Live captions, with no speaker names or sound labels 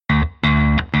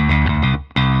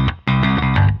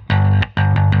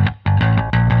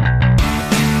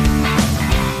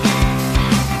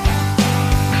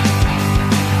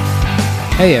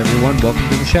Hey everyone, welcome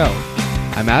to the show.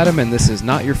 I'm Adam and this is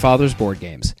Not Your Father's Board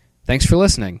Games. Thanks for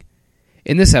listening.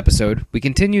 In this episode, we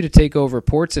continue to take over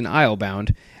ports in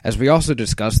Islebound as we also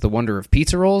discuss the wonder of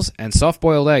pizza rolls and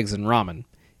soft-boiled eggs and ramen.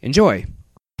 Enjoy!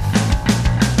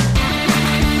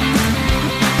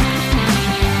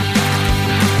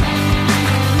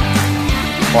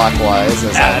 Clockwise,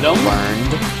 as Adam? I've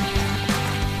learned.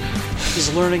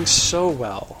 He's learning so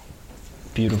well.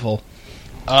 Beautiful.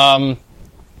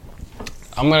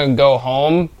 I'm gonna go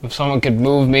home. If someone could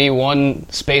move me one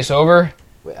space over.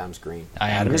 Wait, Adam's green. I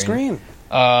am Adam is green.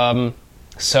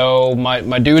 So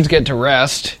my dudes get to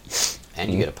rest,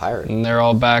 And you get a pirate. and they're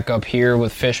all back up here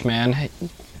with Fishman.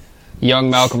 Young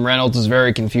Malcolm Reynolds is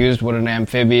very confused what an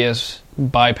amphibious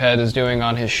biped is doing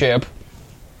on his ship,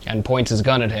 and points his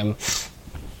gun at him.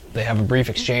 They have a brief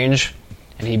exchange,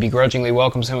 and he begrudgingly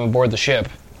welcomes him aboard the ship,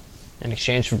 in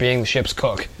exchange for being the ship's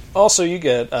cook. Also, you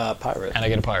get a pirate. And I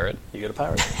get a pirate. You get a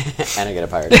pirate. And I get a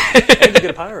pirate. And you get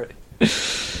a pirate.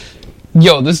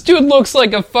 Yo, this dude looks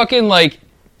like a fucking,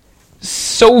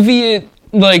 Soviet,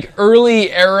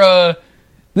 early era...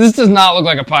 This does not look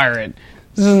like a pirate.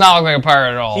 This does not look like a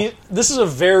pirate at all. This is a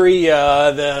very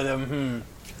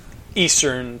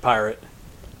Eastern pirate.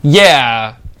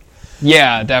 Yeah.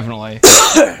 Yeah, definitely.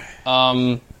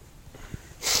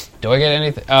 Do I get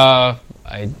anything? I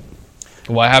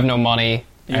have no money.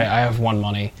 I have one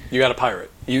money. You got a pirate.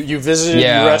 You visited,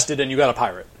 Yeah. you rested, and you got a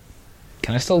pirate.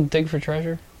 Can I still dig for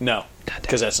treasure? No,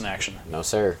 because that's an action. No,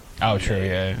 sir. Oh, true,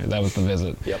 yeah. That was the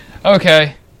visit. Yep.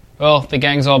 Okay. Well, the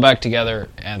gang's all back together,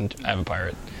 and I have a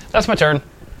pirate. That's my turn.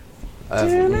 I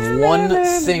have one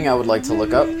thing I would like to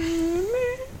look up.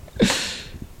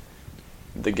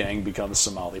 The gang becomes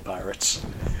Somali pirates.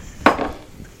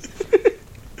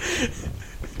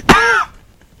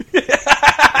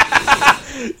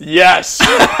 Yes!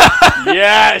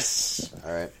 Yes!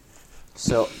 Alright.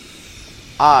 So,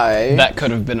 I That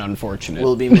could have been unfortunate.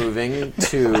 will be moving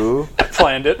to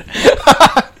Planned it.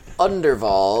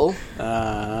 Underval,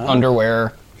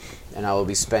 Underwear. and I will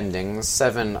be spending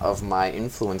 7 of my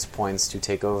influence points to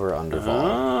take over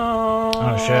Underval.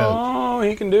 Oh, shit. Oh,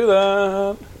 he can do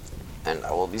that. And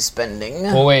I will be spending...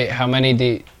 Well, wait, how many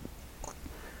do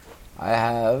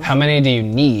you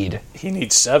need? He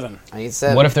needs 7. I need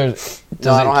 7. What if there's...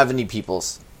 No, I don't have any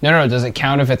peoples. No, does it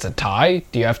count if it's a tie?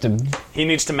 Do you have to... He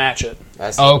needs to match it.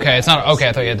 Oh, okay, it's not... Okay,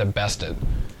 I thought you had to best it.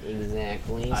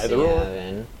 Exactly. Either or.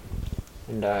 7.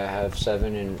 And I have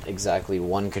 7 in exactly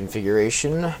 1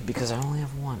 configuration, because I only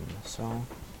have 1, so...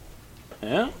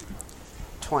 Yeah.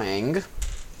 Twang.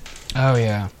 Oh,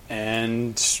 yeah.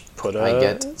 And put a... I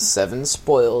get 7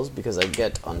 spoils, because I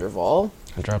get Underval.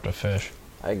 I dropped a fish.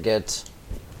 I get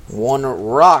 1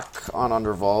 rock on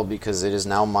Underval, because it is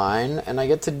now mine, and I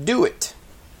get to do it.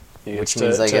 He Which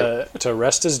gets means I to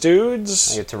rest his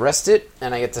dudes. I get to rest it,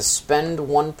 and I get to spend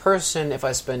 1 person if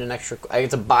I spend an extra... I get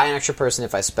to buy an extra person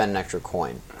if I spend an extra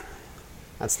coin.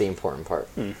 That's the important part.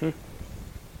 Mm-hmm.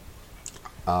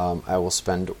 I will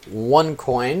spend 1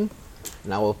 coin,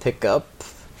 and I will pick up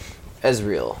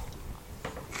Ezreal.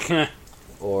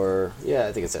 Or, yeah,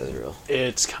 I think it's Ezreal.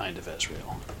 It's kind of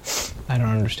Ezreal. I don't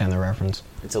understand the reference.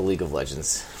 It's a League of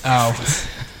Legends, Oh.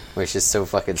 which is so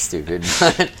fucking stupid.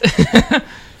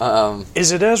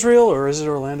 Is it Ezreal or is it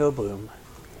Orlando Bloom?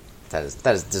 that is,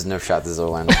 there's no shot this is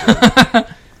Orlando Bloom.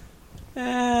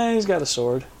 He's got a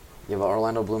sword. Yeah, but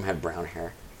Orlando Bloom had brown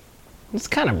hair. It's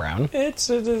kind of brown.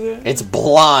 It's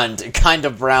blonde, kind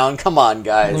of brown. Come on,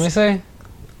 guys. Let me see.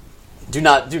 Do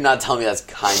not tell me that's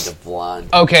kind of blonde.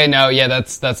 Okay, no, yeah,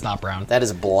 that's not brown. That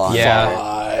is blonde. Yeah.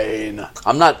 Fine.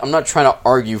 I'm not trying to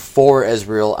argue for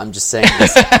Ezreal. I'm just saying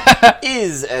this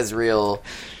is Ezreal.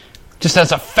 Just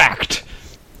as a fact.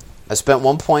 I spent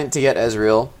 1 point to get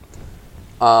Ezreal.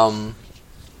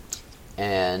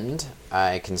 And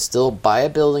I can still buy a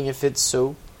building if it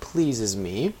so pleases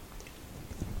me.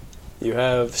 You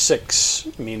have 6,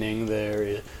 meaning there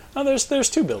is... Oh, there's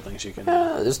 2 buildings you can...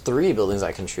 There's 3 buildings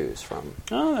I can choose from.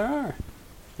 Oh, there are.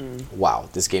 Wow,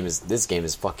 this game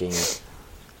is fucking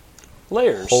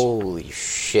Layers. holy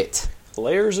shit.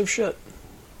 Layers of shit.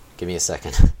 Give me a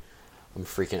second. I'm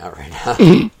freaking out right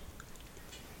now.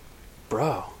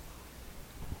 Bro.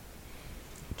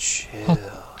 Chill.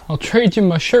 I'll trade you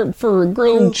my shirt for a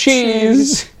grilled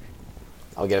cheese.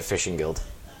 I'll get a fishing guild.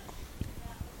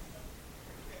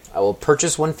 I will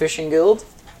purchase 1 fishing guild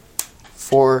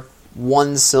for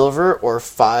 1 silver or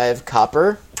 5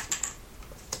 copper.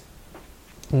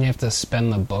 And you have to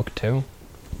spend the book, too?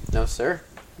 No, sir.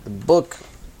 The book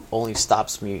only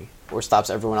stops me or stops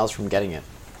everyone else from getting it.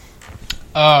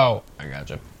 Oh, I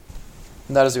gotcha.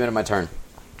 That is the end of my turn.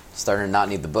 Starting to not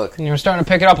need the book. And you were starting to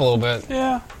pick it up a little bit.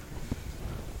 Yeah.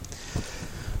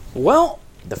 Well,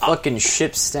 The fucking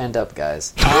ships stand up,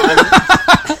 guys.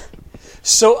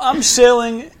 so I'm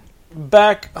sailing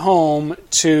back home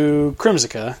to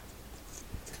Crimsica.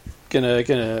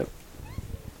 Gonna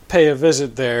pay a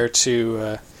visit there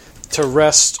to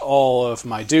rest all of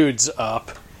my dudes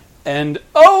up. And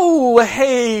oh,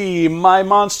 hey, my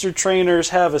monster trainers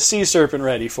have a sea serpent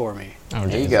ready for me. Oh,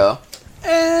 There you geez. go.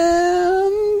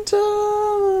 And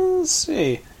let's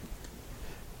see.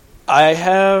 I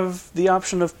have the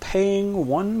option of paying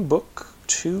one book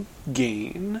to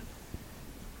gain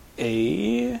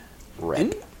a Rep.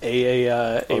 an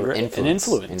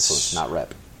influence. Influence, not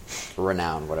rep.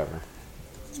 Renown, whatever.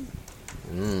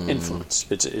 Influence.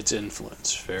 It's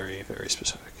influence. Very, very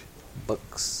specific.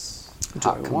 Books. Do I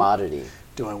Hot want- commodity.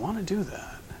 Do I want to do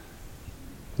that?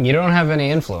 You don't have any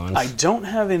influence. I don't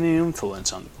have any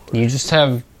influence on the board. You just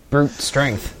have brute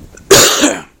strength.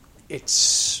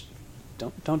 It's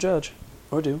don't judge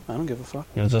or do. I don't give a fuck.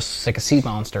 You'll just stick a sea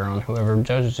monster on whoever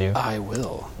judges you. I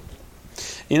will.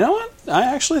 You know what?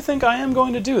 I actually think I am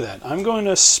going to do that. I'm going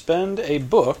to spend a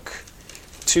book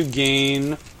to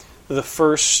gain the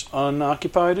first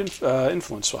unoccupied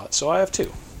influence slot. So I have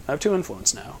two. I have 2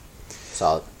 influence now.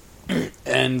 Solid.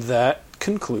 And that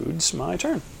concludes my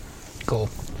turn. Cool.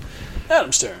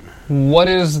 Adam's turn. What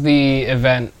is the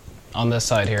event on this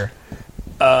side here?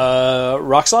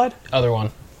 Rock slide? Other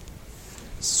one.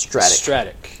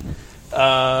 Stratic.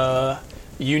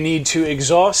 You need to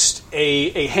exhaust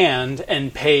a hand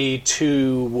and pay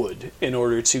 2 wood in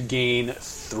order to gain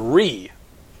 3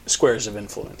 squares of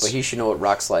influence. But he should know what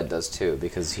Rock Slide does too,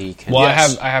 because he can. Well,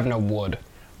 Yes. I have no wood.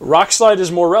 Rock slide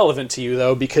is more relevant to you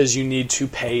though because you need to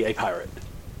pay a pirate.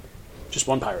 Just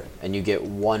 1 pirate. And you get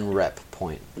 1 rep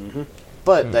point.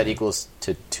 But that equals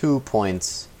to 2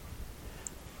 points.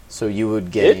 So you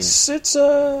would gain. It's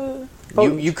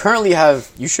You currently have.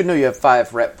 You should know you have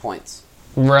 5 rep points.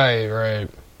 Right.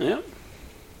 yeah.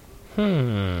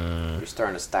 You're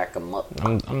starting to stack them up.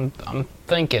 I'm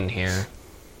thinking here.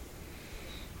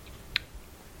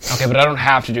 Okay, but I don't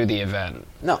have to do the event.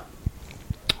 No.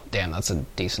 Damn, that's a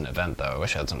decent event though. I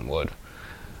wish I had some wood.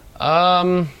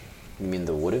 You mean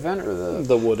the wood event or the?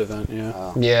 The wood event,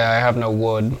 yeah. Yeah, I have no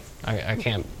wood. I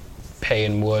can't pay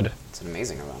in wood. It's an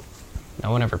amazing event.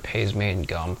 No one ever pays me in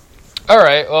gum.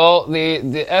 Alright, well,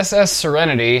 the SS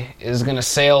Serenity is going to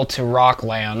sail to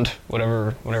Rockland,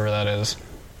 whatever that is.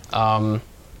 1,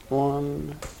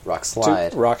 Rock 2,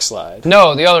 Slide. rock slide.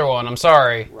 No, the other one, I'm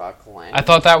sorry. Rock Land. I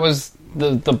thought that was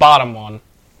the bottom one.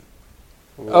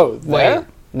 Oh, there? Wait.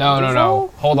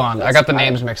 No. Hold on, I got the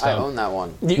names mixed I up. own that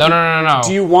one. No.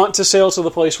 Do you want to sail to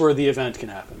the place where the event can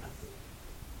happen?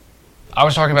 I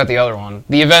was talking about the other one.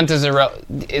 The event is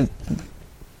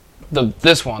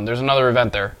this one. There's another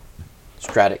event there.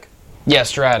 Stratic. Yeah,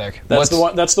 Stratic. That's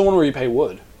the one where you pay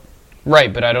wood.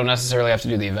 Right, but I don't necessarily have to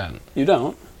do the event. You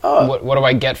don't. What do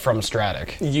I get from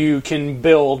Stratic? You can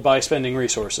build by spending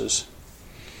resources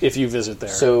if you visit there.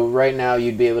 So right now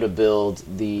you'd be able to build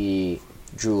the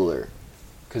jeweler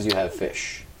because you have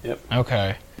fish.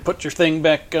 Okay. Put your thing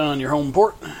back on your home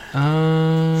port.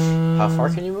 How far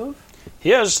can you move? He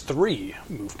has 3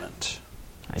 movement.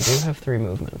 I do have 3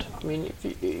 movement. I mean,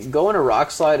 if you, going to Rock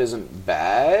Slide isn't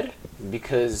bad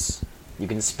because you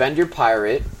can spend your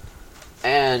pirate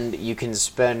and you can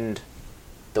spend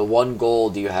the 1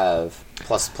 gold you have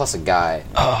plus a guy.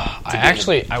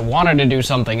 I wanted to do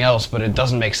something else, but it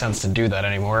doesn't make sense to do that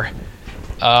anymore.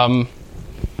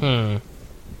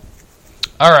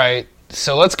 Alright,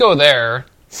 so let's go there.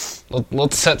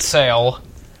 Let's set sail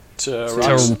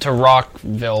To to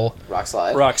Rockville. Rock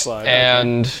Slide. rock slide.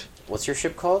 And What's your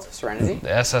ship called? Serenity?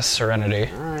 the SS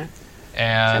Serenity. Alright.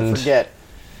 Can't And forget.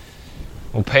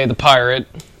 we'll pay the pirate.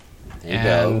 There you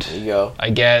And go. There you go. I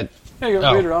get There you go.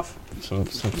 Oh. Read it off. some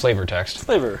flavor text.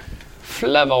 Flavor.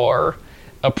 Flavor.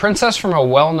 A princess from a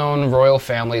well-known royal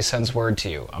family sends word to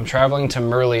you. I'm traveling to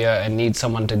Merlia and need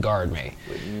someone to guard me.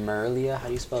 Wait, Merlia? How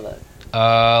do you spell that?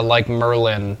 Like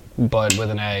Merlin, but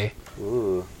with an A.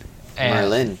 Ooh. And,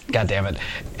 Merlin. God damn it.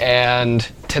 And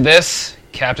to this,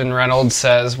 Captain Reynolds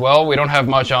says, well, we don't have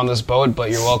much on this boat,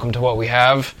 but you're welcome to what we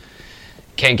have.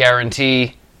 Can't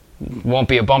guarantee won't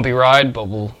be a bumpy ride, but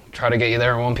we'll try to get you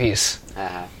there in one piece.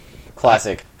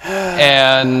 Classic.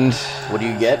 And What do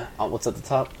you get? What's at the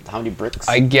top? How many bricks?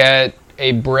 I get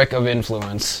a brick of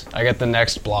influence. I get the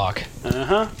next block.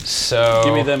 Uh-huh. So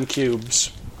Give me them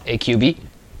cubes. a QB.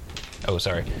 Oh,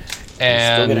 sorry. Still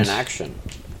And get an action.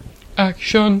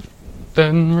 action.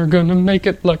 Then we're gonna make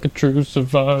it like a true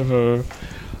survivor.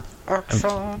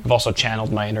 I've also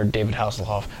channeled my inner David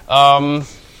Hasselhoff.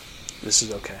 This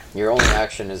is okay. Your only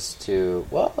action is to,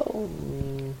 well,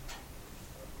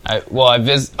 I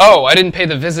didn't pay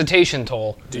the visitation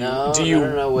toll. Do No,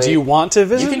 you want to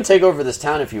visit? You can take over this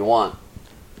town if you want.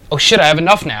 Oh shit, I have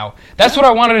enough now. That's what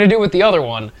I wanted to do with the other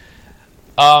one.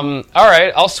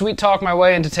 Alright, I'll sweet talk my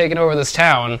way into taking over this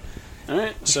town.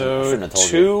 Alright, I so shouldn't have told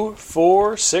 2,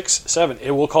 4, 6, 7.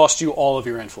 It will cost you all of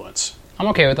your influence. I'm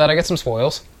okay with that, I get some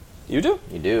spoils. You do?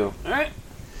 You do. Alright.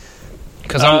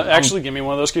 Because Actually, give me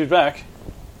one of those cubes back.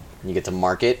 You get to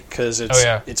mark it, Because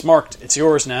yeah. it's marked. It's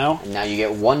yours now. and now you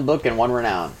get 1 book and 1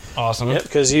 renown. awesome. Yep,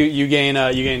 because you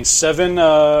gain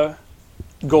 7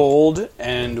 gold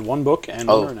and 1 book and 1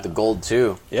 Oh, renown. the gold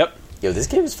too. Yep. Yo, this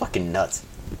game is fucking nuts.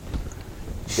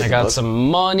 You get I the got book? some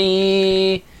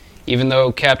money, even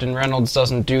though Captain Reynolds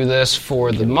doesn't do this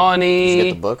for the Did money. you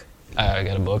get the book? I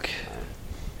got a book.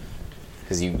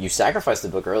 Because you sacrificed the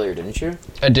book earlier, didn't you?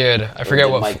 I did. I Or forget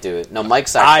did what. Mike do it? No,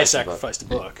 Mike I sacrificed the book. sacrificed a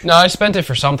book. No, I spent it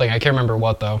for something. I can't remember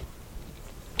what, though.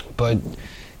 But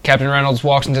Captain Reynolds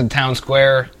walks into the town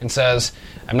square and says,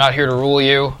 I'm not here to rule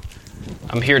you.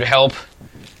 I'm here to help.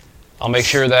 I'll make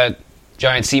sure that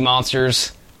giant sea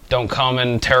monsters don't come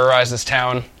and terrorize this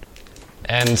town.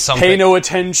 And something... Pay no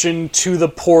attention to the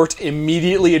port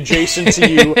immediately adjacent to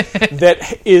you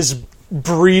that is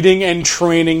breeding and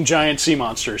training giant sea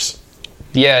monsters.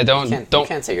 Yeah, You don't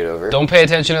can't take it over. don't pay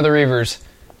attention to the Reavers.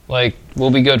 Like,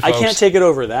 we'll be good, folks. I can't take it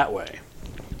over that way.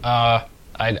 I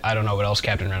don't know what else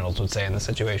Captain Reynolds would say in this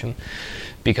situation,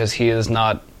 because he is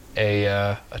not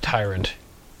a tyrant,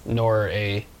 nor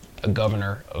a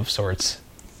governor of sorts.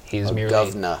 He is merely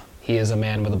Governor. he is a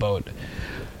man with a boat.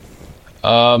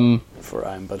 For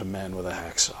I am but a man with a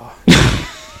hacksaw.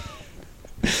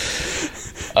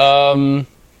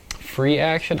 Free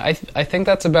action. I think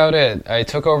that's about it. I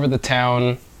took over the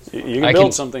town. You can I build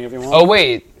can- something if you want. Oh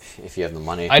wait, If you have the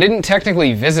money. I didn't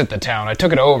technically visit the town. I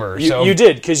took it over. so You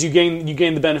did, because you gain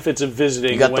the benefits of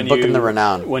visiting. You got the when book and the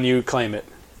renown. when you claim it.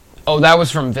 Oh, that was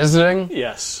from visiting.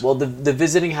 Yes. Well, the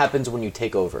visiting happens when you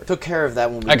take over. Took care of that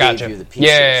when we I gave got you you. the pieces.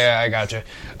 Yeah, I got you.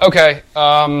 Okay.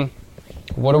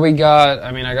 What do we got?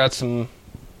 I mean, I got some.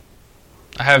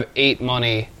 I have 8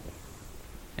 money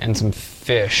and some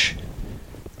fish.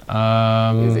 You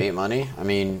have 8 money. I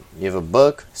mean, you have a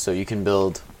book, so you can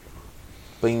build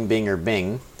Bing, Bing, or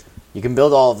Bing. You can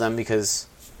build all of them because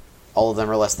all of them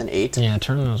are less than 8. Yeah,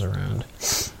 turn those around.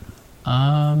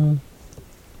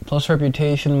 Plus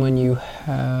reputation when you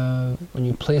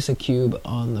place a cube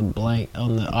on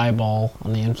the eyeball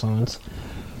on the influence.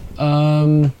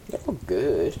 Oh,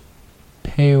 good.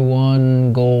 Pay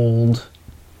 1 gold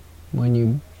when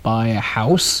you buy a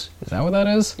house. Is that what that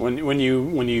is? When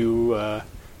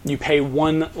you pay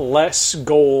 1 less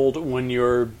gold when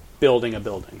you're building a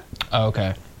building. Oh,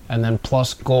 okay. And then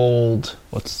plus gold.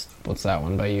 What's that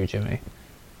one by you, Jimmy?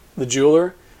 The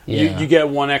jeweler. Yeah. You get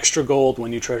 1 extra gold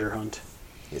when you treasure hunt.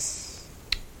 Yes.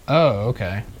 Oh,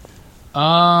 okay.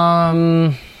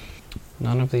 None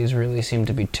of these really seem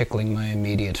to be tickling my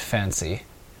immediate fancy.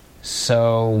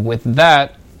 So with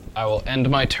that, I will end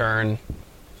my turn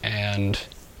and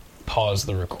pause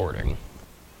the recording.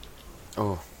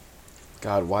 Oh,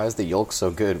 God, why is the yolk so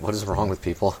good? What is wrong with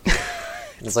people?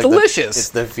 It's like delicious. It's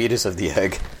the fetus of the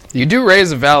egg. You do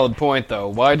raise a valid point, though.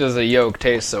 Why does a yolk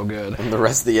taste so good? And the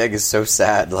rest of the egg is so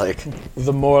sad, like,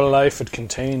 The more life it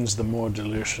contains, the more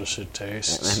delicious it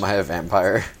tastes. am I a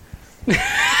vampire?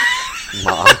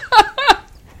 Mom.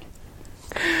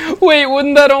 Wait,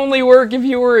 wouldn't that only work if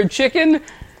you were a chicken?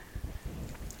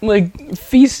 Like,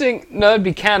 feasting... No, that'd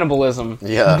be cannibalism.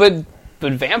 Yeah. But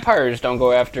vampires don't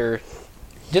go after...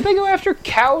 Did they go after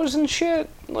cows and shit?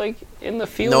 Like, in the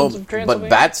No, fields of Transylvania?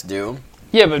 but bats do.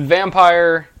 Yeah, but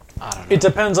vampire... I don't know. It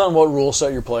depends on what rule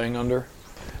set you're playing under.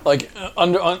 Like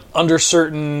under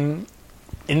certain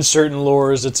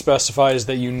lores, it specifies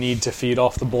that you need to feed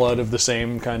off the blood of the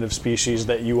same kind of species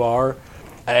that you are,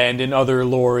 and in other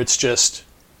lore, it's just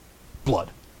blood.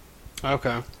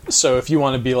 Okay. So if you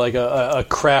want to be like a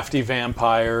crafty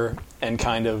vampire and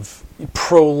kind of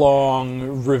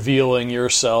prolong revealing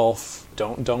yourself,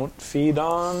 don't feed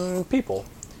on people.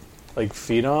 Like,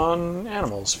 feed on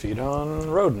animals, feed on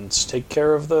rodents, take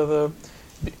care of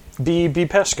be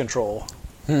pest control.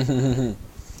 Ooh,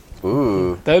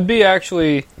 That would be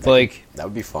actually, like... that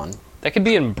would be fun. That could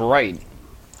be in Bright.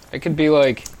 It could be,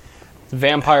 like,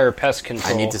 Vampire Pest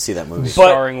Control. I need to see that movie.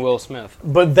 Starring Will Smith.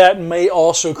 But that may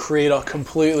also create a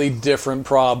completely different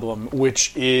problem,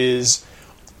 which is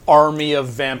army of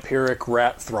vampiric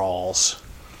rat thralls.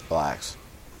 Relax.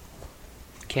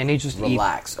 Can't he just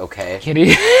Relax, okay? eat... Can't he...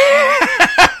 Do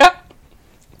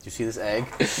you see this egg?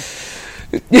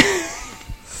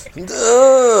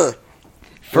 Ugh.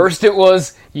 First it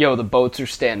was, yo, the boats are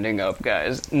standing up,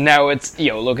 guys. Now it's,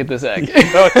 yo, look at this egg.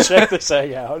 Oh, check this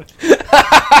egg out.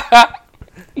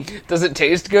 Does it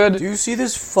taste good? Do you see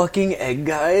this fucking egg,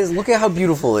 guys? Look at how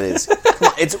beautiful it is. Come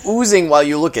on, it's oozing while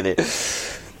you look at it.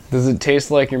 Does it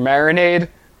taste like your marinade?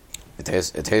 It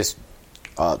tastes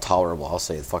tolerable. I'll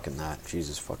say fucking that.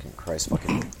 Jesus fucking Christ.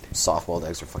 Fucking soft-boiled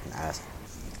eggs are fucking ass.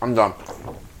 I'm done.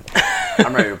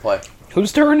 I'm ready to play.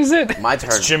 Whose turn is it? My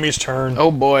turn. It's Jimmy's turn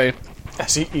Oh boy.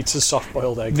 as he eats his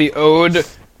soft-boiled egg. The ode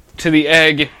to the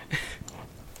egg.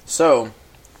 So,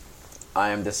 I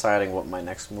am deciding what my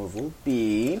next move will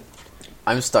be.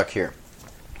 I'm stuck here.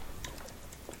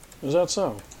 Is that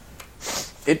so?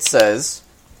 It says,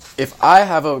 if I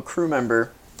have a crew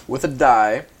member with a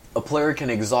die, a player can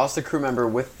exhaust a crew member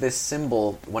with this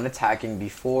symbol when attacking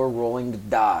before rolling the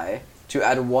die to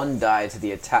add 1 die to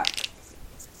the attack.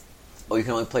 Oh, you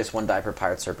can only place 1 die per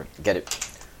Pirate Serpent. Get it.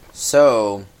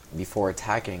 So, before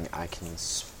attacking, I can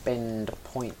spend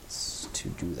points to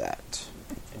do that.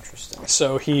 Interesting.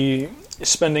 So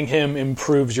spending him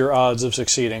improves your odds of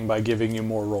succeeding by giving you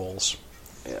more rolls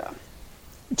Yeah.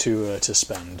 to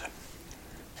spend.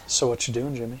 So what you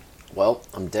doing, Jimmy? Well,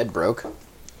 I'm dead broke,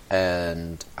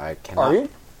 and I cannot... Are you?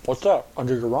 What's that?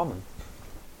 Under your ramen.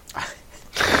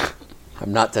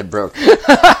 I'm not dead broke.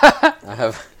 I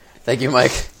have... Thank you,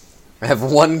 Mike. I have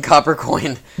 1 copper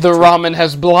coin The ramen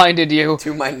has blinded you.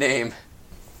 to my name.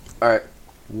 Alright.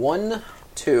 1,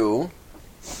 2...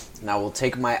 Now we'll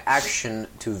take my action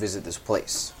to visit this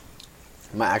place.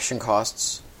 My action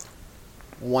costs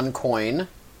 1 coin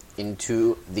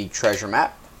into the treasure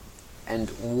map and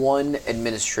 1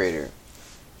 administrator.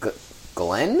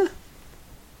 Glenn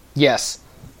Yes.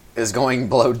 is going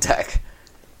below deck.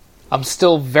 I'm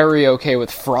still very okay with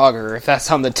Frogger, if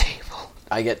that's on the table.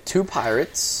 I get 2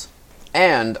 pirates,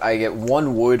 and I get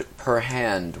 1 wood per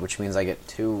hand, which means I get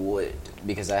 2 wood,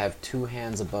 because I have 2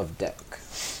 hands above deck.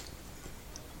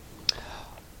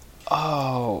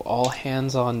 Oh, all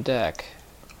hands on deck.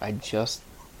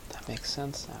 That makes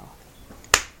sense now.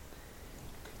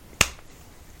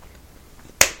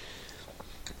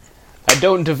 I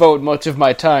don't devote much of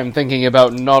my time thinking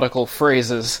about nautical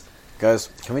phrases. Guys,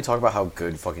 can we talk about how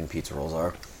good fucking pizza rolls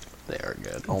are? They are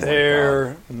good. Oh my God.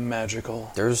 They're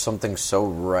magical. There's something so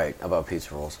right about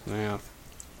pizza rolls. Yeah.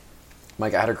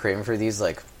 Mike, I had a craving for these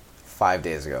like 5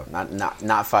 days ago.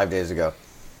 Not 5 days ago.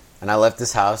 And I left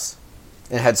this house.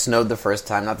 It had snowed the first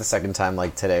time, not the second time,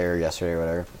 like today or yesterday or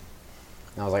whatever.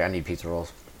 And I was like, I need pizza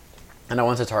rolls. And I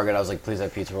went to Target. I was like, please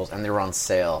have pizza rolls. And they were on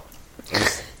sale.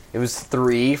 It was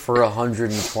 3 for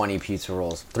 120 pizza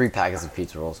rolls. 3 packets of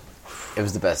pizza rolls. It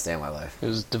was the best day of my life. It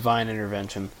was divine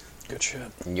intervention. Good shit.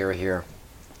 And you're here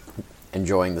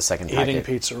enjoying the second Eating packet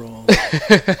pizza rolls.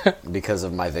 because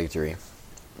of my victory.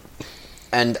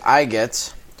 And I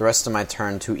get the rest of my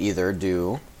turn to either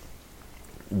do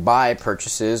buy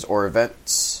purchases or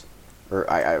events. Or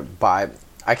I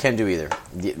can't do either.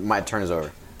 My turn is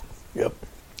over. Yep.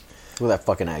 Look at that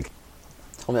fucking egg.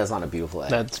 Tell me that's not a beautiful egg.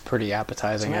 That's pretty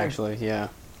appetizing, It's an egg. actually, yeah.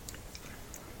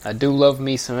 I do love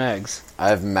me some eggs.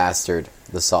 I've mastered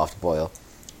the soft boil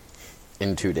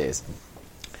in 2 days.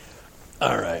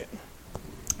 Alright.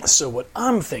 So what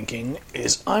I'm thinking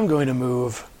is I'm going to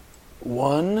move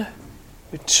 1,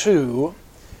 2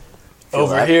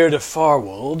 over that? here to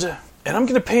Farwold, and I'm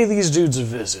going to pay these dudes a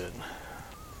visit,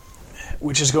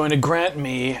 which is going to grant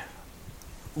me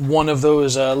one of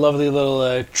those lovely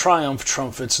little triumph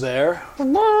trumpets there.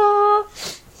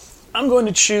 I'm going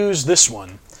to choose this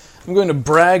one. I'm going to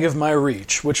brag of my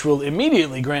reach, which will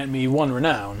immediately grant me 1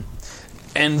 renown,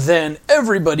 and then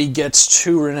everybody gets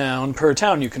 2 renown per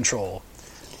town you control.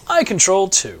 I control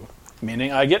 2,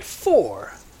 meaning I get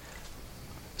 4.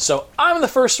 So I'm the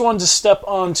first one to step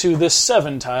onto this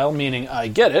 7 tile, meaning I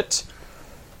get it.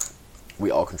 We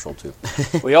all control 2.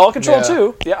 We all control Yeah.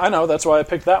 2. Yeah, I know, that's why I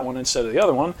picked that one instead of the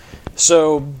other one.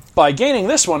 So by gaining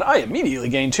this one, I immediately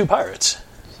gain 2 pirates.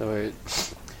 So wait.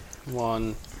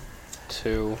 1,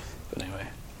 2. But anyway,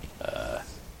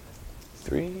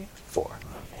 3, 4.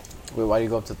 Wait, why do you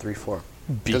go up to 3, 4?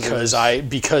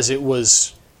 Because it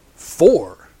was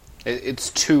 4. It's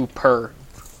 2 per.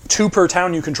 2 per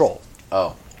town you control.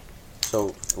 Oh.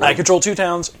 So, I control 2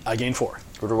 towns, I gain 4.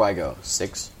 where do I go?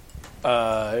 6?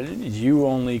 You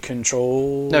only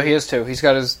control... No, he has 2. He's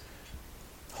got his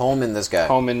Home in this guy.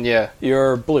 home in, yeah.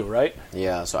 You're blue, right?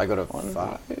 Yeah, so I go to 1,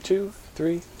 5. 2,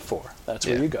 3, 4. That's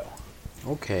where Yeah. you go.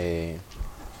 Okay.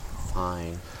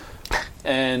 Fine.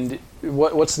 And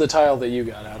what's the tile that you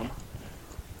got, Adam?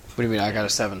 What do you mean? I got a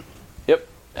 7. Yep.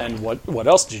 And what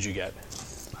else did you get?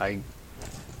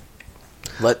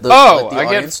 Let the I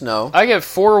audience know. I get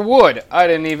 4 wood. I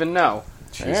didn't even know.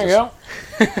 There you go.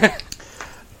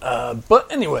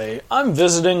 But anyway, I'm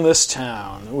visiting this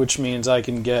town, which means I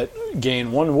can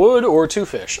gain 1 wood or 2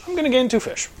 fish. I'm going to gain 2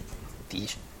 fish.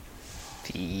 Fish.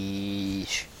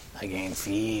 Fish. I gain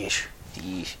fish.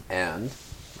 Fish. And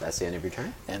that's the end of your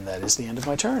turn? And that is the end of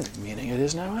my turn, meaning it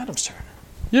is now Adam's turn.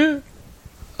 Yeah.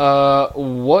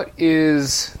 What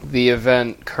is the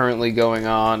event currently going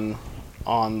on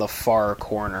the far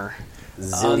corner?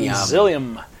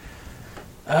 Zillium.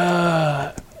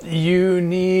 You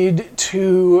need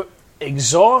to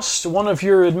exhaust one of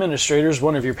your administrators,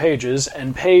 one of your pages,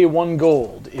 and pay 1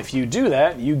 gold. If you do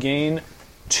that, you gain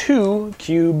 2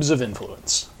 cubes of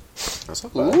influence. That's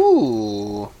not bad.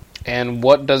 Ooh. And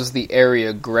what does the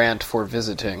area grant for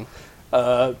visiting?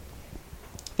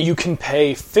 You can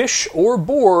pay fish or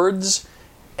boards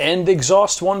and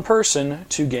exhaust 1 person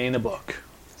to gain a book.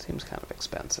 Seems kind of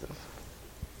expensive.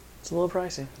 It's a little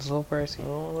pricey. It's a little pricey. A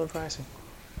little pricey.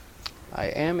 I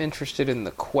am interested in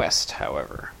the quest,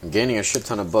 however. Gaining a shit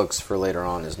ton of books for later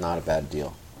on is not a bad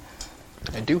deal.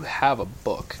 I do have a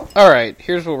book. Alright,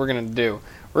 here's what we're going to do.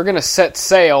 We're going to set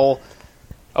sail...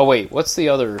 Oh, wait, what's the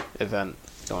other event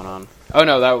going on? Oh,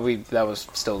 no, that was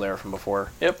still there from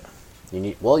before. Yep.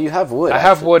 You have wood. I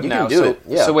have actually. wood You now. can do it.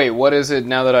 Yeah. So wait, what is it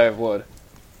now that I have wood?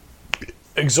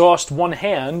 Exhaust 1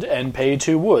 hand and pay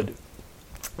 2 wood.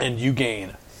 And you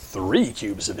gain 3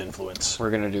 cubes of influence. We're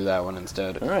going to do that one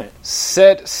instead. All right.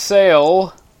 Set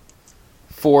sail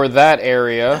for that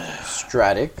area.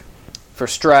 Stratic. For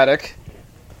Stratic.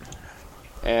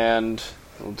 And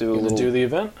we'll do a Gonna little... do the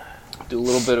event. Do a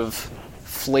little bit of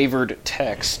flavored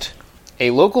text. A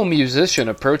local musician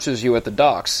approaches you at the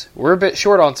docks. We're a bit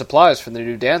short on supplies for the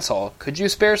new dance hall. Could you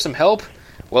spare some help?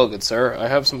 Well, good sir, I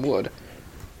have some wood.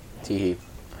 Teehee.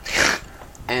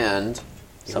 And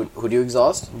who do you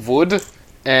exhaust? Wood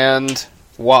and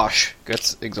Wash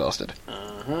gets exhausted.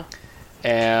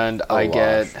 And I Wash.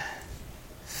 get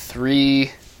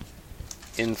 3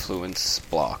 influence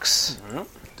blocks.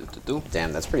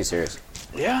 Damn, that's pretty serious.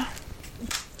 Yeah.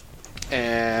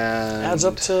 And Adds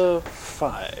up to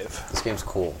 5. This game's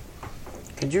cool.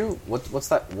 Could you... What's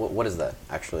that? What is that,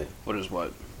 actually? What is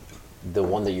what? The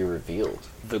one that you revealed.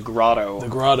 The grotto. The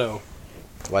grotto.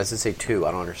 Why does it say 2?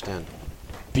 I don't understand.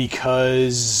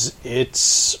 Because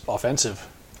it's offensive.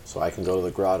 So I can go to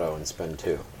the grotto and spend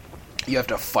 2. You have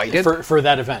to fight it? For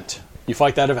that event. You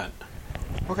fight that event.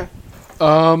 Okay.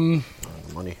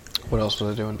 Money. What else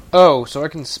was I doing? Oh, so I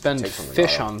can spend Take from the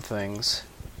fish grotto. on things.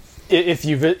 If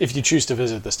you choose to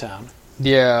visit this town.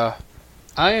 Yeah.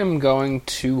 I am going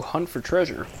to hunt for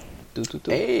treasure.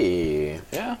 Hey.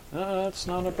 Yeah, that's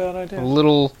not a bad A idea.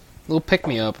 little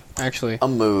pick-me-up, actually. A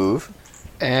move.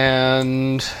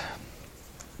 And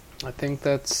I think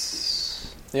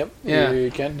that's... Yep. Yeah. You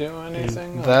can't do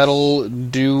anything else. That'll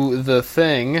do the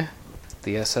thing.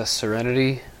 The SS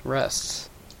Serenity rests.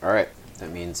 Alright.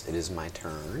 That means it is my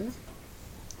turn.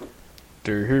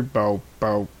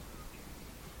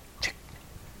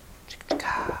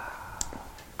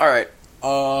 Alright.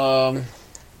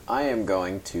 I am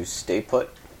going to stay put.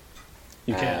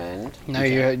 You can't. And No, or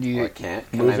you I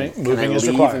can't. Moving can I is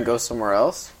leave required. and go somewhere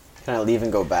else? Can I leave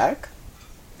and go back?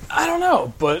 I don't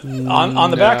know, but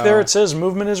on the back No. there it says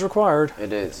movement is required.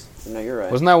 It is. No, you're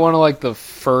right. Wasn't that one of like the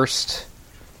first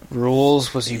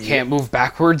rules? Was you can't move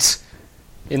backwards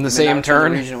in the same The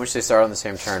turn? region in which they start on the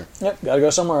same turn. Yep, gotta go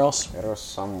somewhere else. Gotta go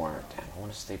somewhere. Damn, I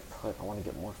want to stay put. I want to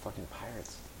get more fucking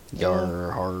pirates.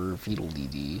 Yar har feedle dee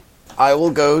dee. I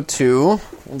will go to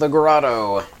the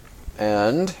grotto,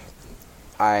 and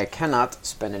I cannot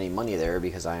spend any money there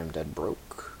because I am dead broke.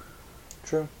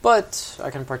 True. But I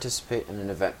can participate in an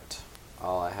event.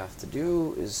 All I have to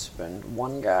do is spend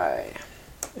 1 guy.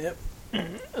 Yep.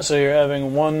 So you're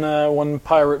having one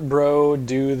pirate bro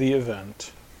do the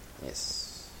event.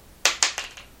 Yes.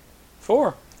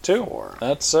 4. 2. 4.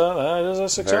 That is a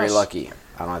success. Very lucky.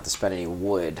 I don't have to spend any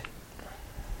wood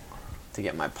to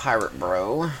get my pirate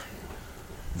bro.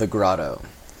 The grotto.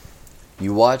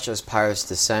 You watch as pirates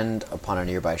descend upon a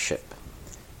nearby ship.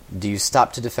 Do you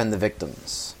stop to defend the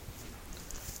victims?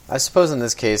 I suppose in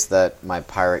this case that my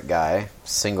pirate guy,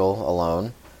 single,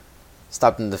 alone,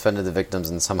 stopped and defended the victims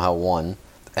and somehow won.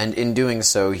 And in doing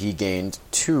so, he gained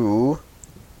 2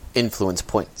 influence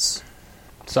points.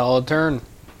 Solid turn.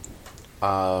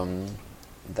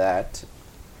 That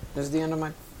is the end of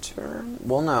my turn?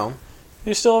 Well, no.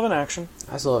 You still have an action.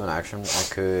 I still have an action. I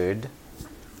could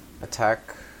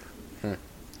attack,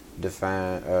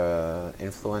 defend,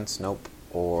 influence, nope,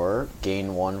 or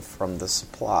gain 1 from the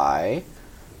supply.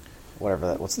 Whatever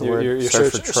that. What's the word? You're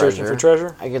Searching for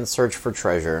treasure. I can search for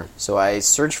treasure. So I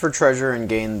search for treasure and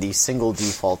gain the single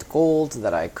default gold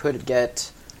that I could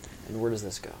get. And where does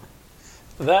this go?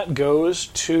 That goes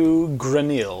to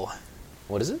Granil.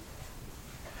 What is it?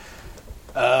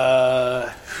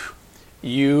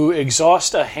 You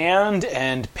exhaust a hand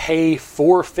and pay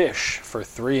 4 fish for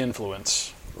 3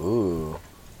 influence. Ooh.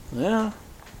 Yeah.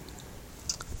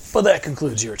 But that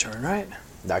concludes your turn, right?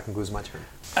 That concludes my turn.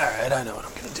 Alright, I know what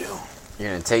I'm going to do.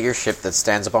 You're going to take your ship that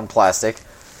stands up on plastic.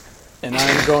 And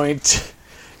I'm going to...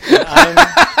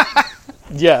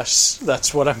 Yes,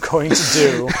 that's what I'm going to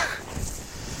do.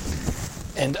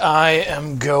 And I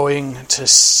am going to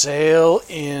sail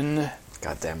in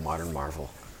Goddamn modern marvel.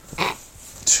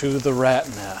 to the rat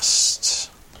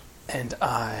nest. And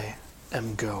I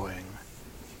am going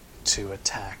to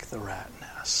attack the rat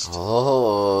nest.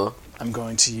 Oh. I'm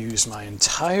going to use my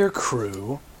entire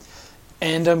crew,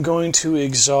 and I'm going to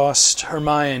exhaust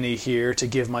Hermione here to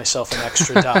give myself an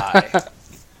extra die.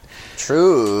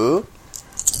 True.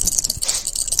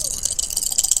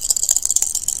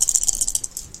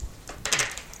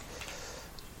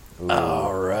 Ooh,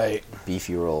 All right.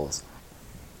 beefy rolls.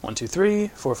 1, 2, 3,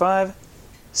 4, 5,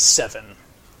 7.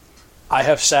 I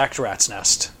have sacked Rat's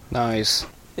Nest. Nice.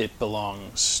 It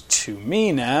belongs to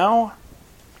me now,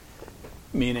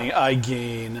 meaning I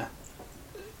gain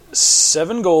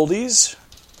 7 goldies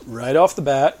right off the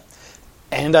bat,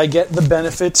 and I get the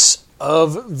benefits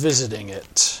of visiting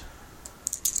it,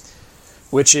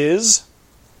 which is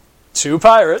 2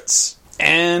 pirates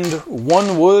and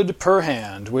 1 wood per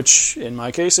hand, which in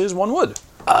my case is 1 wood.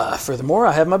 Furthermore,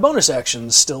 I have my bonus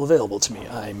actions still available to me.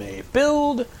 I may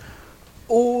build,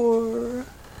 or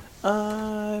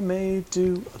I may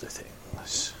do other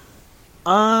things.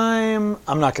 I'm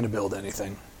not going to build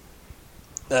anything.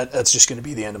 That's just going to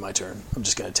be the end of my turn. I'm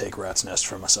just going to take Rat's Nest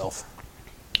for myself.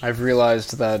 I've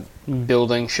realized that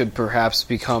building should perhaps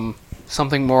become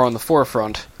something more on the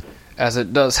forefront, as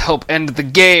it does help end the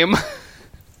game.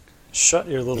 Shut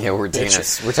your little Yeah, we're taking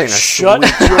a Shut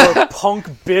your punk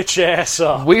bitch ass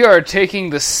up. We are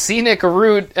taking the scenic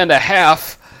route and a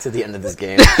half. to the end of this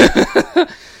game.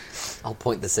 I'll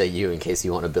point this at you in case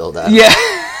you want to build that. Yeah.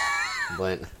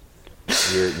 But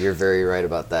you're very right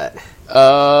about that.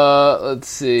 Let's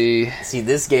see. See,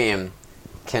 this game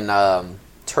can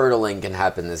turtling can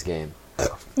happen. This game,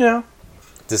 Yeah.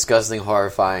 disgusting,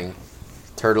 horrifying,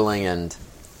 turtling, and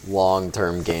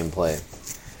long-term gameplay.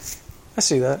 I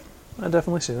see that. I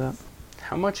definitely see that.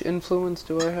 How much influence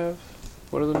do I have?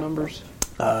 What are the numbers?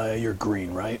 You're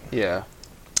green, right? Yeah.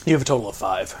 You have a total of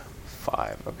 5.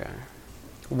 5, okay.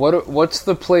 What's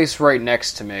the place right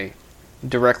next to me?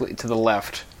 Directly to the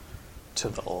left. To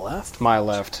the left? My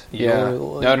left. Yeah.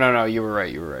 No, you were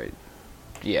right.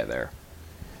 Yeah, there.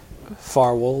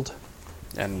 Farwold.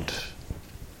 And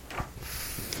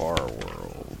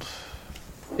Farworld.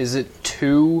 Is it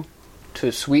 2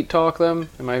 to sweet talk them?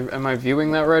 Am I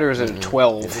viewing that right, or is it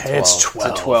 12? It's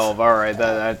 12. It's a 12. All right.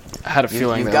 I had a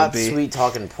feeling You've that got would be sweet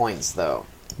talking points though.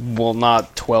 well,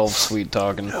 not 12 sweet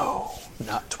talking. No,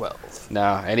 not 12.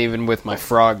 No, and even with my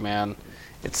frog man,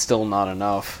 it's still not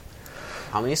enough.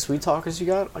 How many sweet talkers you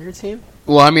got on your team?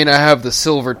 Well, I mean, I have the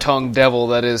silver-tongued devil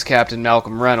that is Captain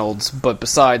Malcolm Reynolds, but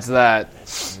besides that,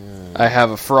 I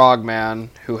have a frogman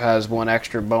who has 1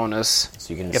 extra bonus.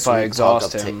 So you can if sweet I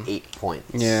exhaust talk up him. to 8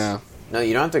 points. Yeah. No,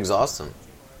 you don't have to exhaust him.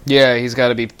 Yeah, he's got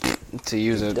to be to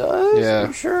use it. Does? Yeah. Are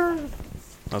you sure?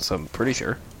 That's I'm pretty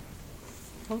sure.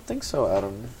 I don't think so,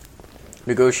 Adam.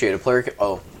 Negotiate. A player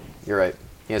oh, you're right.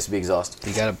 He has to be exhausted.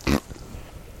 You got to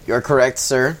You're correct,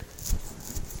 sir.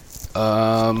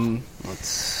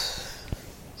 let's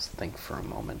think for a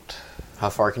moment. How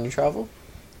far can you travel?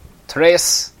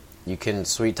 Trace. You can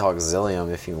sweet talk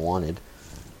Zillium if you wanted.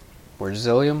 Where's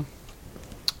Zillium?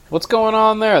 What's going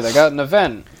on there? They got an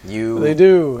event. They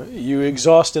do. You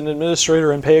exhaust an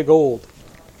administrator and pay a gold.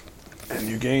 And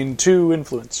you gain 2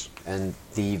 influence. And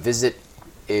the visit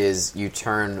is you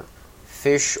turn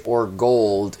fish or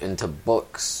gold into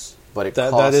books, but it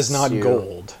costs That is not you,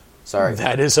 gold. Sorry.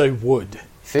 That is a wood.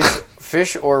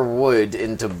 Fish or wood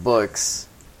into books,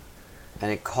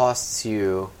 and it costs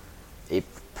you a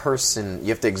person. You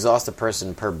have to exhaust a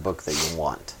person per book that you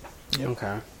want.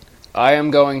 Okay. I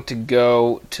am going to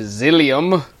go to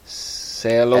Zillium,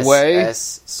 sail away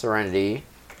SS Serenity,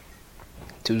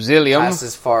 to Zillium.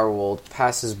 passes Farwold,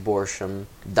 passes Borsham,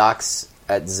 docks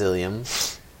at Zillium.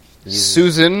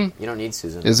 Susan You don't need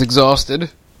Susan. is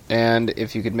exhausted, and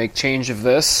if you could make change of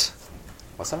this,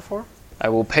 What's that for? I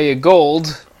will pay a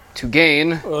gold to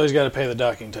gain. Well, he's got to pay the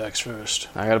docking tax first.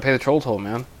 I gotta pay the troll toll,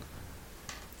 man.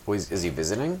 Is he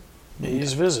visiting?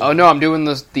 He's visiting. Oh no, I'm doing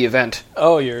the event.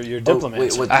 Oh, you're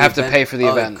diplomat. what I have to event? pay for the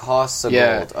event. It costs a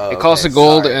Yeah, gold. Oh, it costs okay, a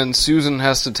gold, sorry. and Susan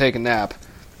has to take a nap.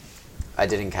 I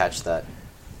didn't catch that.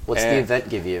 What's Eh. the event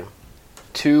give you?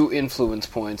 2 influence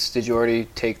points. Did you already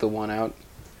take the 1 out?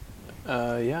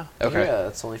 Yeah. Okay. Yeah,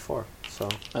 that's only 4. So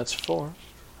That's 4.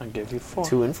 I gave you 4.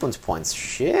 2 influence points.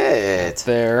 Shit.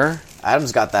 There.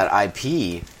 Adam's got that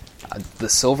IP. The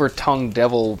silver-tongued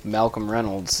devil Malcolm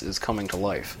Reynolds is coming to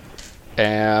life.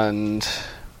 And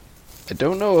I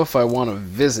don't know if I want to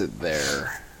visit there.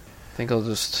 I think I'll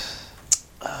just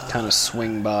kind of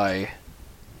swing by.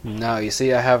 No, you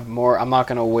see, I have more. I'm not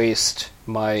going to waste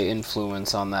my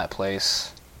influence on that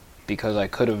place because I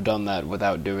could have done that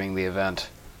without doing the event.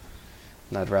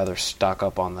 And I'd rather stock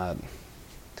up on that.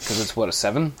 Because it's, what, a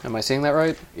 7? Am I seeing that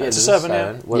right? Yeah, It's it is 7,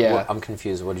 yeah. What, I'm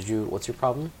confused. What's your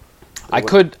problem? I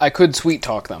could sweet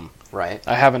talk them. Right.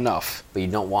 I have enough. But you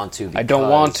don't want to because... I don't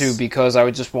want to because I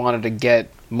just wanted to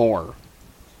get more.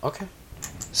 Okay.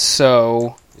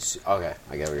 So... Okay,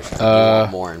 I get what you're saying. You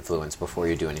want more influence before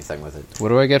you do anything with it. What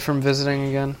do I get from visiting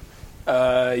again?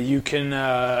 You can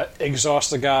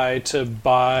exhaust the guy to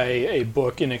buy a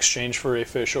book in exchange for a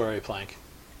fish or a plank.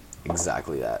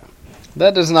 Exactly that.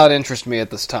 That does not interest me at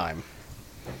this time.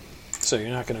 So you're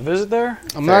not going to visit there?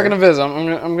 I'm not going to visit. I'm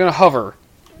going to hover.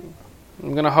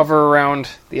 I'm going to hover around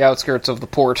the outskirts of the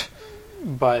port.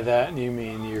 By that, you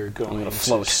mean you're going gonna to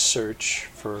float. search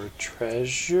for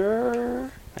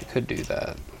treasure? I could do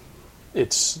that.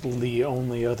 It's the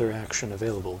only other action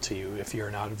available to you if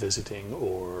you're not visiting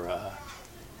or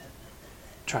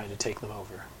trying to take them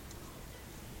over.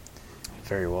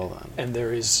 Very well then. And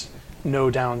there is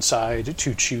no downside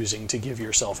to choosing to give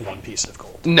yourself 1 piece of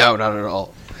gold. No, not at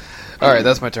all. Alright,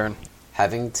 that's my turn.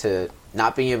 Having to...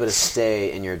 Not being able to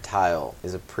stay in your tile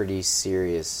is a pretty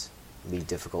seriously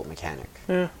difficult mechanic.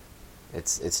 Yeah.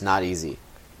 It's not easy.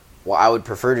 What I would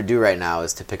prefer to do right now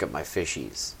is to pick up my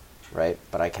fishies, right?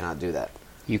 But I cannot do that.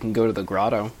 You can go to the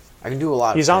grotto. I can do a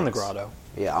lot of He's on the things. grotto.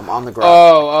 Yeah, I'm on the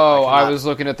grotto. I cannot- was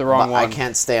looking at the wrong But one. I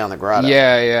can't stay on the grotto.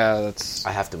 Yeah, that's...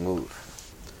 I have to move.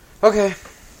 Okay.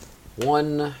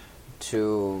 1,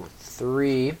 2,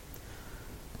 3.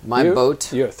 My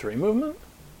boat You have 3 movement?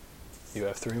 You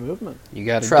have 3 movement. You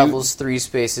got to travels 3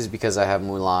 spaces because I have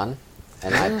Mulan.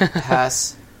 And I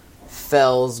pass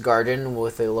Fell's Garden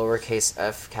with a lowercase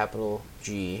f, capital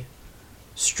G.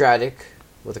 Stratic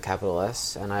with a capital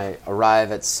S. And I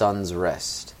arrive at Sun's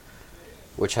Rest,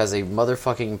 which has a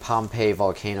motherfucking Pompeii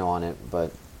volcano on it,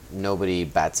 but nobody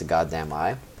bats a goddamn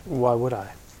eye. Why would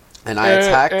I? And I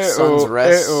attack Sun's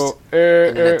Rest in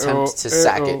an attempt to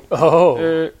sack it.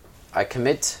 Oh. I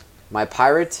commit my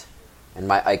pirate and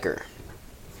my Iker.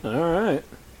 Alright.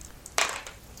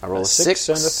 I roll a 6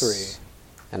 and a 3.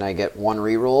 And I get 1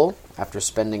 reroll after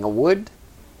spending a wood.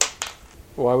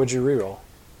 Why would you reroll?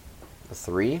 A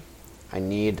 3. I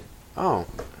need... Oh.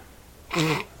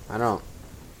 I don't...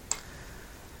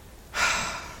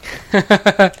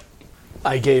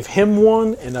 I gave him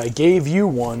 1, and I gave you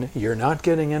 1. You're not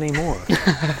getting any more.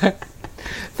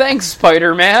 Thanks,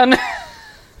 Spider-Man!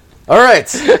 Alright!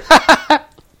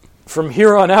 From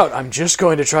here on out, I'm just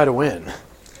going to try to win.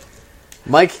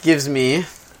 Mike gives me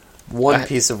 1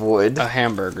 piece of wood. A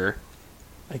hamburger.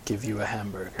 I give you a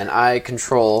hamburger. And I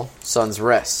control Sun's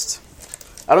Rest.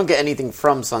 I don't get anything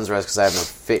from Sun's Rest because I have no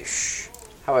fish.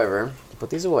 However, put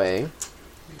these away.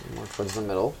 More towards the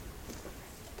middle.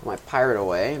 Put my pirate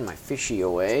away and my fishy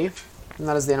away. And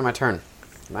that is the end of my turn.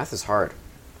 Math is hard.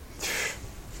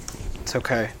 It's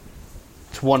okay.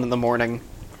 It's 1 in the morning.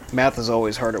 Math is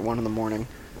always hard at 1 in the morning.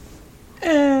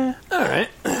 Alright.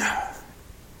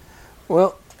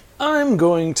 Well, I'm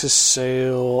going to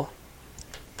sail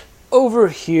over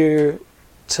here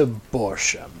to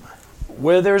Borsham,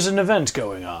 where there's an event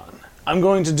going on. I'm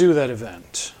going to do that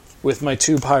event with my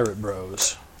 2 pirate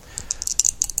bros.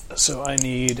 So I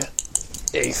need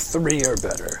a 3 or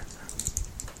better.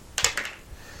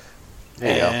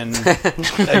 There you And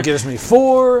that gives me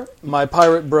 4. My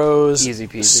pirate bros Easy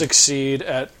peasy. succeed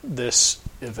at this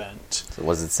event. So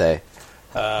what does it say?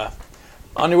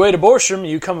 On your way to Borsham,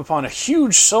 you come upon a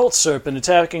huge salt serpent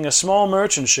attacking a small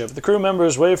merchant ship. The crew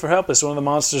members wave for help as the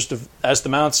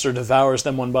monster devours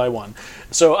them one by one.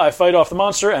 So I fight off the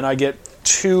monster, and I get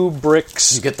 2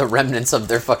 bricks, You get the remnants of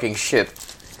their fucking ship.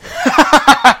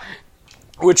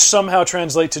 which somehow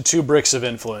translate to 2 bricks of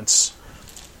influence.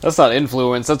 That's not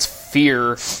influence, that's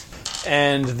fear.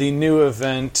 And the new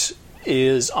event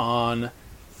is on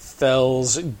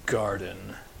Fell's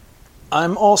Garden.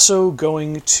 I'm also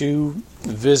going to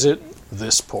visit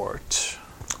this port,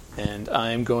 and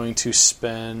I'm going to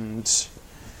spend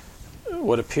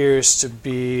what appears to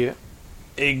be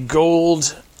a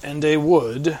gold and a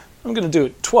wood. I'm going to do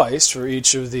it twice for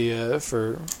each of the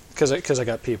because I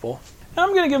got people. And I'm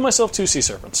going to give myself 2 sea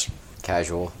serpents.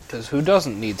 Casual. Because who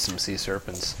doesn't need some sea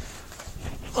serpents?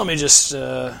 Let me just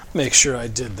make sure I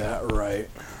did that right.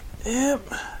 Yep.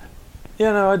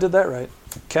 Yeah, no, I did that right.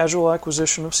 Casual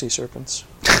acquisition of sea serpents.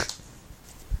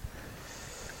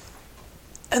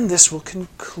 And this will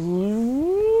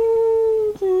conclude...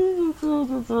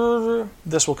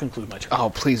 This will conclude my turn. Oh,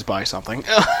 please buy something.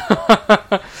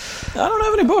 I don't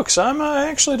have any books. I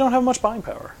actually don't have much buying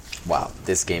power. Wow,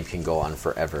 this game can go on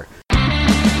forever.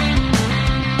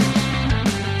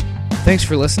 Thanks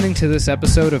for listening to this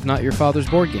episode of Not Your Father's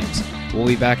Board Games. We'll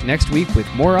be back next week with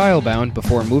more Islebound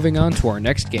before moving on to our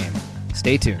next game.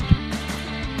 Stay tuned.